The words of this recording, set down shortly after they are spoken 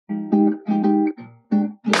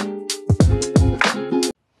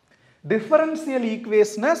Differential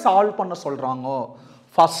ஈக்குவேஷனை solve பண்ண சொல்றாங்க.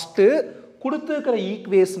 ஃபர்ஸ்ட் கொடுத்துக்கிற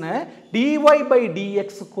ஈக்குவேஷனை dy by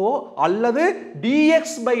dxக்கோ அல்லது dx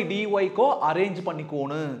by dyக்கோ அரேஞ்ச்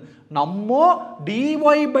பண்ணிக்கோணும். நம்ம dy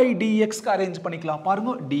by dxக்கு அரேஞ்ச் பண்ணிக்கலாம்.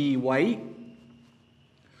 பாருங்க dy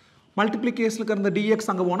மல்டிப்ளிகேஷன்ல இருந்த dx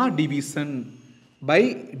அங்க போனா division by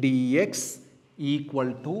dx equal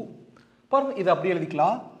to பாருங்க இது அப்படியே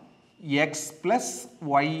எழுதிக்கலாம் x plus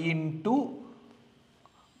y into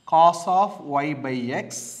cos of y by x.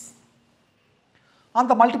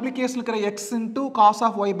 அந்த மல்டிப்ளிகேஷன் இருக்கிற x into cos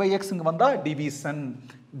of y by x இங்க வந்தா division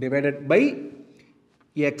divided by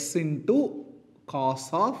x into cos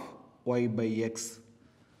of y by x.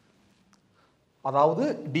 அதாவது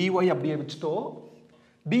dy அப்படியே வச்சுட்டோம்,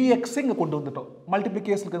 dx இங்க கொண்டு வந்துட்டோம்,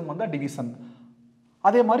 மல்டிப்ளிகேஷனுக்கு வந்தா டிவிஷன்.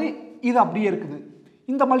 அதே மாதிரி இது அப்படியே இருக்குது,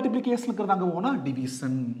 இந்த மல்டிப்ளிகேஷன் இருக்கிறது அங்க போனா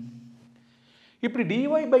டிவிஷன். இப்படி dy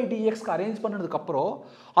by dx அரேஞ்ச் பண்ணதுக்கு அப்புறம்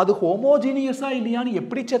அது ஹோமோஜீனியஸா இல்லையான்னு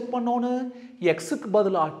எப்படி செக் பண்ணணும்? x க்கு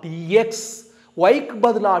பதிலா tx, y க்கு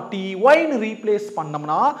பதிலா ty ன்னு ரீப்ளேஸ்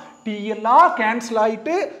பண்ணோம்னா t எல்லாம் கேன்சல்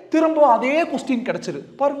ஆயிட்டு திரும்ப அதே क्वेश्चन கிடைச்சிரு.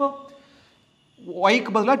 பாருங்க y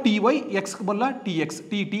க்கு பதிலா ty, x க்கு பதிலா tx,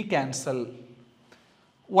 tt கேன்சல்.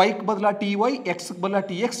 y க்கு பதிலா ty, x க்கு பதிலா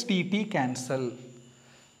tx, tt கேன்சல்.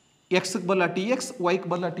 x க்கு பதிலா tx, y க்கு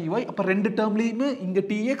பதிலா ty. அப்ப ரெண்டு டேர்ம்லயுமே இங்க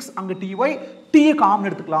tx அங்க ty, t காமன்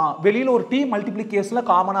எடுத்துக்கலாம். வெளியில ஒரு t மல்டிப்ளிகேஷன்ல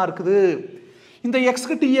காமனா இருக்குது. இந்த x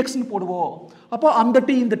க்கு tx ன்னு போடுவோம். அப்ப அந்த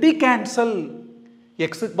t இந்த t கேன்சல்.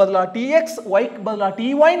 x க்கு பதிலா tx, y க்கு பதிலா ty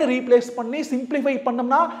ன்னு ரீப்ளேஸ் பண்ணி சிம்பிளிஃபை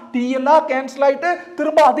பண்ணோம்னா t எல்லாம் கேன்சல் ஆயிட்டு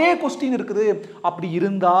திரும்ப அதே क्वेश्चन இருக்குது. அப்படி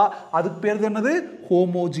இருந்தா அதுக்கு பேர் என்னது?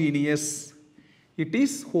 Homogeneous. It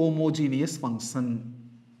is homogeneous function.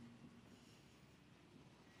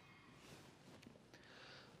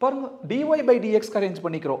 பாருங்க dy by dx அரேஞ்ச்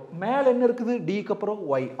பண்ணிக்கிறோம். மேல என்ன இருக்குது? d க்கு அப்புறம்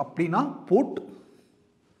y. அப்படினா put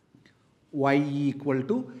y equal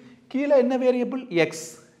to கீழ என்ன வேரியபிள்? x,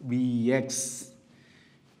 vx.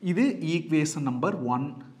 இது ஈக்குவேஷன் நம்பர் 1,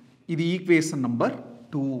 இது ஈக்குவேஷன் நம்பர்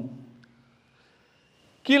 2.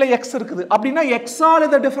 கீழ x இருக்குது. அப்படினா x ஆல்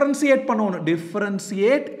இத டிஃபரன்ஷியேட் பண்ணனும்.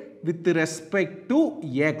 Differentiate with respect to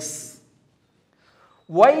x.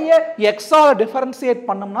 y x ஆல டிஃபரன்ஷியேட்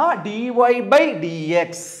பண்ணோம்னா dy by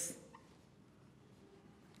dx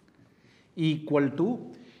equal to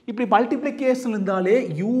இப்படி மல்டிப்ளிகேஷன் இருந்தாலே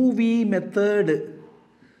uv மெத்தட்.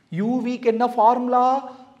 uv க்கு என்ன formula?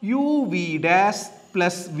 uv dash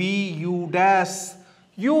plus vu dash.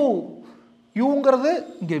 uங்கிறது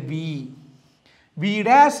இங்க v, v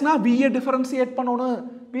dashனா v ய டிஃபரன்ஷியேட் பண்ணனும்,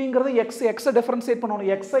 vங்கிறது x, x ய டிஃபரன்ஷியேட் பண்ணனும்.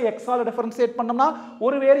 x ய x ஆல டிஃபரன்ஷியேட் பண்ணோம்னா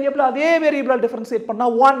ஒரு வேரியபிள் அதே வேரியபிளால டிஃபரன்ஷியேட் பண்ணா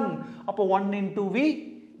 1. அப்ப 1 into v,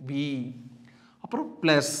 v. அப்புறம்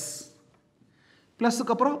பிளஸ்,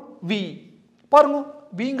 பிளஸ்க்கு அப்புறம் v. பாருங்க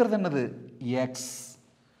vங்கிறது என்னது? x.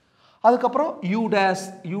 அதுக்கு அப்புறம் u dash,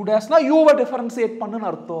 u dashனா u வை டிஃபரன்ஷியேட் பண்ணுன்னு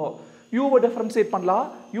அர்த்தம். u வை டிஃபரன்ஷியேட் பண்ணலாம்,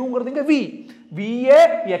 uங்கிறது இங்க v. v ய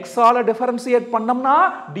x ஆல டிஃபரன்ஷியேட் பண்ணோம்னா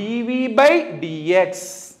dv by dx.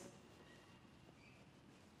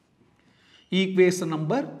 Equation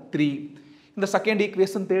number 3. இந்த செகண்ட்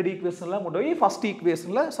ஈக்குவேஷன், தேர்ட் ஈக்குவேஷன்ல கொண்டு போய் ஃபர்ஸ்ட்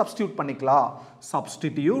ஈக்குவேஷன்ல சப்ஸ்டிட்யூட் பண்ணிக்கலாம்.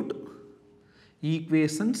 சப்ஸ்டிட்யூட்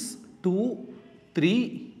ஈக்குவேஷன்ஸ் 2, 3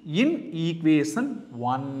 இன் ஈக்குவேஷன்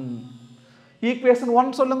 1. ஈக்குவேஷன்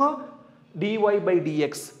 1 சொல்லுங்க, dy by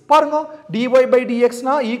dx. பாருங்க dy by dx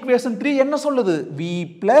னா ஈக்குவேஷன் 3 என்ன சொல்லுது? v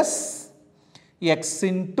plus x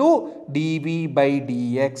into dv by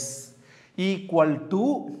dx equal to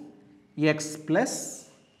x plus.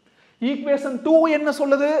 Equation 2 என்ன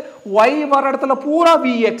சொல்லுது? y வர இடத்துல பூரா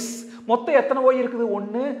vx. மொத்தம் எத்தனை y இருக்குது?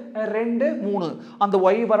 1 2 3. அந்த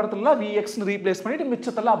y வர இடத்துல vx ன்னு ரீப்ளேஸ் பண்ணிட்டு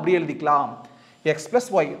மிச்சத்தெல்லாம் அப்படியே எழுதிக்கலாம். x plus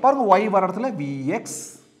y. பாருங்க y வர இடத்துல vx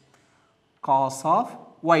cos of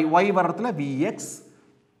y, y வர இடத்துல vx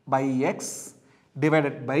by x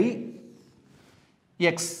divided by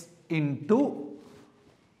x into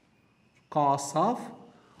cos of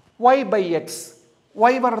y by x.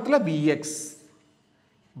 y வர இடத்துல vx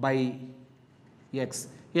by x.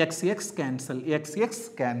 x x cancel, x x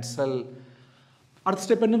cancel. அடுத்த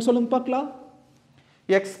step என்னன்னு சொல்லுங்க பார்க்கலாம்.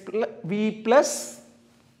 v plus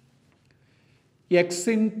x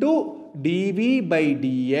into dv by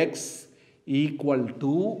dx equal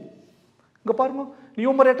to, இங்க பாருங்க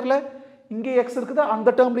நியூமரேட்டர்ல இங்க x இருக்குது,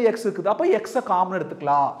 அந்த டேர்ம்ல x இருக்குது. அப்ப x காமன்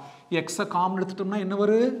எடுத்துக்கலாம். x காமன் எடுத்துட்டோம்னா என்ன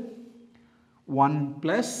வரும்? 1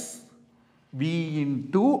 plus v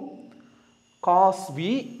into cos v.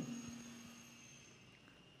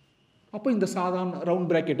 அப்ப இந்த சாதாரண ரவுண்ட்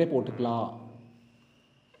பிராக்கெட்டே போட்டுக்கலாம்.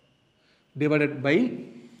 divided by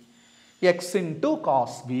x into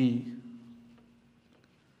cos v.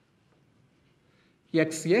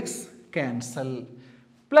 x x cancel.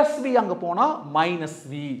 plus v அங்க போனா minus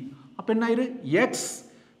v. அப்ப என்ன ஆயிரு? x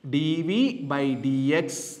dv by dx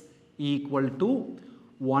equal to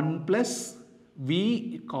 1 plus v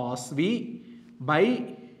cos v by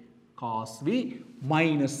cos v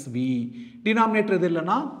minus v. Denominator எது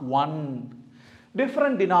இல்லைனா 1.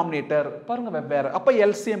 Different denominator பாருங்க வெவ்வேறு. அப்ப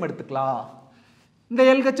LCM எடுத்துக்கலாம். இந்த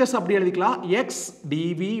LHS அப்படி எழுதிக்கலாம். x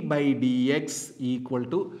dv by dx equal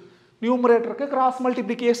to numerator cross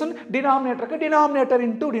multiplication, denominator denominator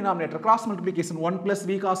into denominator cross multiplication 1 plus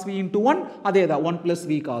v cos v into 1 அதேதான் 1 plus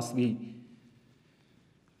v cos v.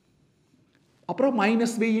 அப்புறம்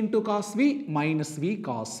minus v into cos v minus v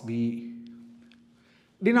cos v.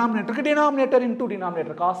 Denominator denominator into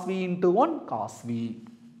denominator cos v into 1 cos v.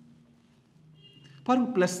 பாருங்க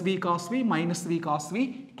plus v cos v minus v cos v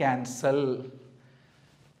cancel.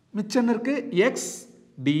 மிச்சம் இருக்கு x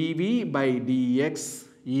dv by dx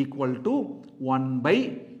equal to 1 by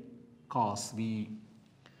cos v.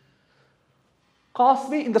 Cos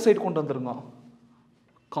v இந்த side கொண்டு வந்துருங்க.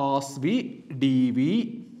 Cos v dv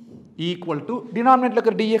equal to denominator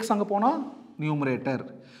இருக்கிற dx அங்க போனா numerator.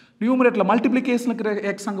 Numeratorல multiplication இருக்கிற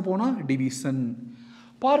x அங்க போனா division.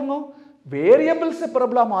 பாருங்க variable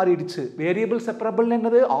separable மாறிடுச்சு. variable separable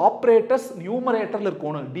என்னது? operators numeratorல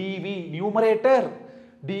இருக்கணும். dv numerator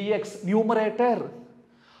dx numerator.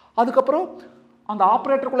 அதுக்கப்புறம் அந்த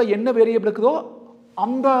ஆபரேட்டருக்குள்ள என்ன வேரியபிள் இருக்குதோ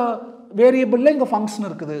அந்த வேரியபிள்ல இங்க ஃபங்க்ஷன்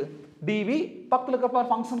இருக்குது. dv பக்கத்துல இருக்கிற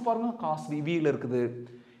ஃபங்க்ஷன் பாருங்க cos v v ல இருக்குது.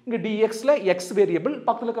 இங்க dx ல x வேரியபிள்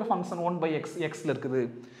பக்கத்துல இருக்கிற ஃபங்க்ஷன் 1 by x x ல இருக்குது.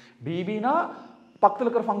 dv னா பக்கத்துல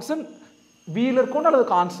இருக்கிற ஃபங்க்ஷன் v ல இருக்கணும் அல்லது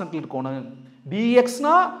கான்ஸ்டன்ட்ல இருக்கணும். dx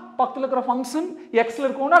னா பக்கத்துல இருக்கிற ஃபங்க்ஷன் x ல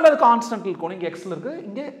இருக்கணும் அல்லது கான்ஸ்டன்ட்ல இருக்கணும். இங்க x ல இருக்கு,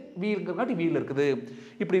 இங்க v இருக்குங்காட்டி v ல இருக்குது.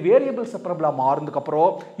 இப்படி வேரியபிள் செப்பரபிளா மாறுனதுக்கு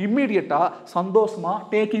அப்புறம் இமிடியேட்டா சந்தோஷமா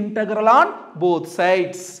take integral on both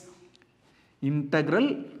sides. integral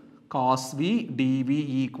cos v dv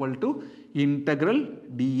equal to integral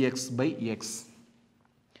dx by x.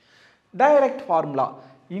 Direct formula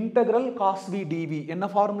integral cos v dv என்ன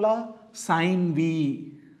formula? sin v.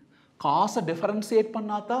 cos differentiate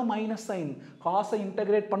பண்ணாதா minus sin, cos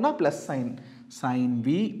integrate பண்ணா plus sin. sin v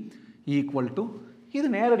equal to இது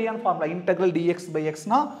நேரடியான formula. integral dx by x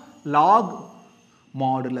னா log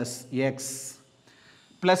modulus x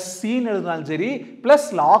plus c ன்னு எழுதினாலும் சரி plus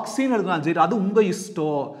log c ன்னு எழுதினாலும் சரி அது உங்க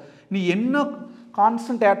இஷ்டம். நீ என்ன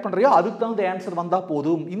கான்ஸ்டன்ட் ஆட் பண்றியோ அதுக்கு தகுந்த ஆன்சர் வந்தா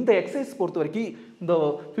போதும். இந்த எக்ஸசைஸ் பொறுத்த வரைக்கும் இந்த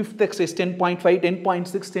 5th எக்ஸசைஸ் 10.5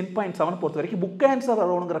 10.6 10.7 பொறுத்த வரைக்கும் புக் ஆன்சர்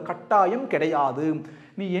வரணுங்கிற கட்டாயம் கிடையாது.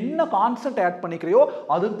 நீ என்ன கான்ஸ்டன்ட் ஆட் பண்ணிக்கிறியோ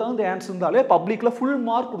அதுக்கு தகுந்த ஆன்சர் இருந்தாலே பப்ளிக்ல ஃபுல்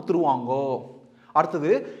மார்க் கொடுத்துருவாங்க.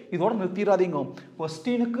 அடுத்தது இதோட நிறுத்திடாதீங்க.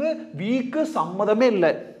 கொஸ்டினுக்கு வீக்கு சம்மதமே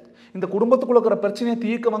இல்லை. இந்த குடும்பத்துக்குள்ள இருக்கிற பிரச்சனையை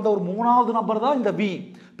தீர்க்க வந்த ஒரு 3வது நபர் தான் இந்த வி.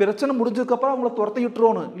 பிரச்சனை முடிஞ்சதுக்கு அப்புறம் அவங்கள துரத்தி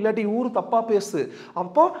விட்டுறோன்னு, இல்லாட்டி ஊரு தப்பா பேசு.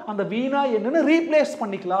 அப்போ அந்த வீணா என்னன்னு ரீப்ளேஸ்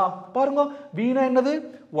பண்ணிக்கலாம். பாருங்க வீணா என்னது?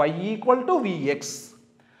 y equal to vx.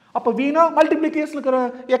 அப்ப வீணா மல்டிப்ளிகேஷன் இருக்கிற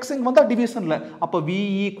x இங்க வந்தா டிவிஷன்ல. அப்ப v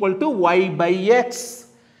equal to y by x.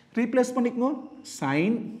 Replace பண்ணிக்கணும்.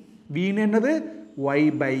 sin வீணா என்னது? y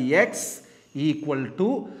by x equal to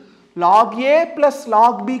log a plus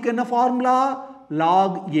log b க்கு என்ன ஃபார்முலா?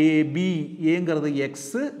 log ab. ஏங்கிறது x,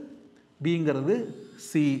 bங்கிறது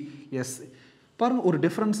c. s. பாருங்க ஒரு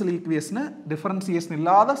டிஃபரன்ஷியல் ஈக்குவேஷனை டிஃபரன்சியேஷன்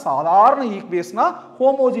இல்லாத சாதாரண ஈக்குவேஷனா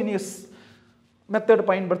ஹோமோஜீனியஸ் மெத்தட்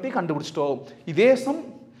பயன்படுத்தி கண்டுபிடிச்சிட்டோம். இதே சம்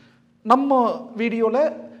நம்ம வீடியோல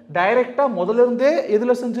டைரக்டா முதல்ல இருந்தே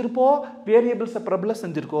எதுல செஞ்சிருப்போம்? வேரியபிள் செப்பரபிள்ல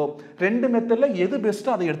செஞ்சிருக்கோம். ரெண்டு மெத்தட்ல எது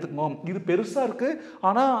பெஸ்ட்டோ அதை எடுத்துக்கணும். இது பெருசா இருக்கு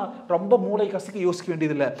ஆனா ரொம்ப மூளை கசக்கி யோசிக்க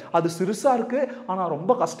வேண்டியதில்லை. அது சிறுசா இருக்கு ஆனா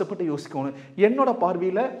ரொம்ப கஷ்டப்பட்டு யோசிக்கணும். என்னோட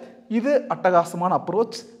பார்வையில இது அட்டகாசமான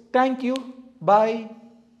அப்ரோச். தேங்க்யூ, பாய்.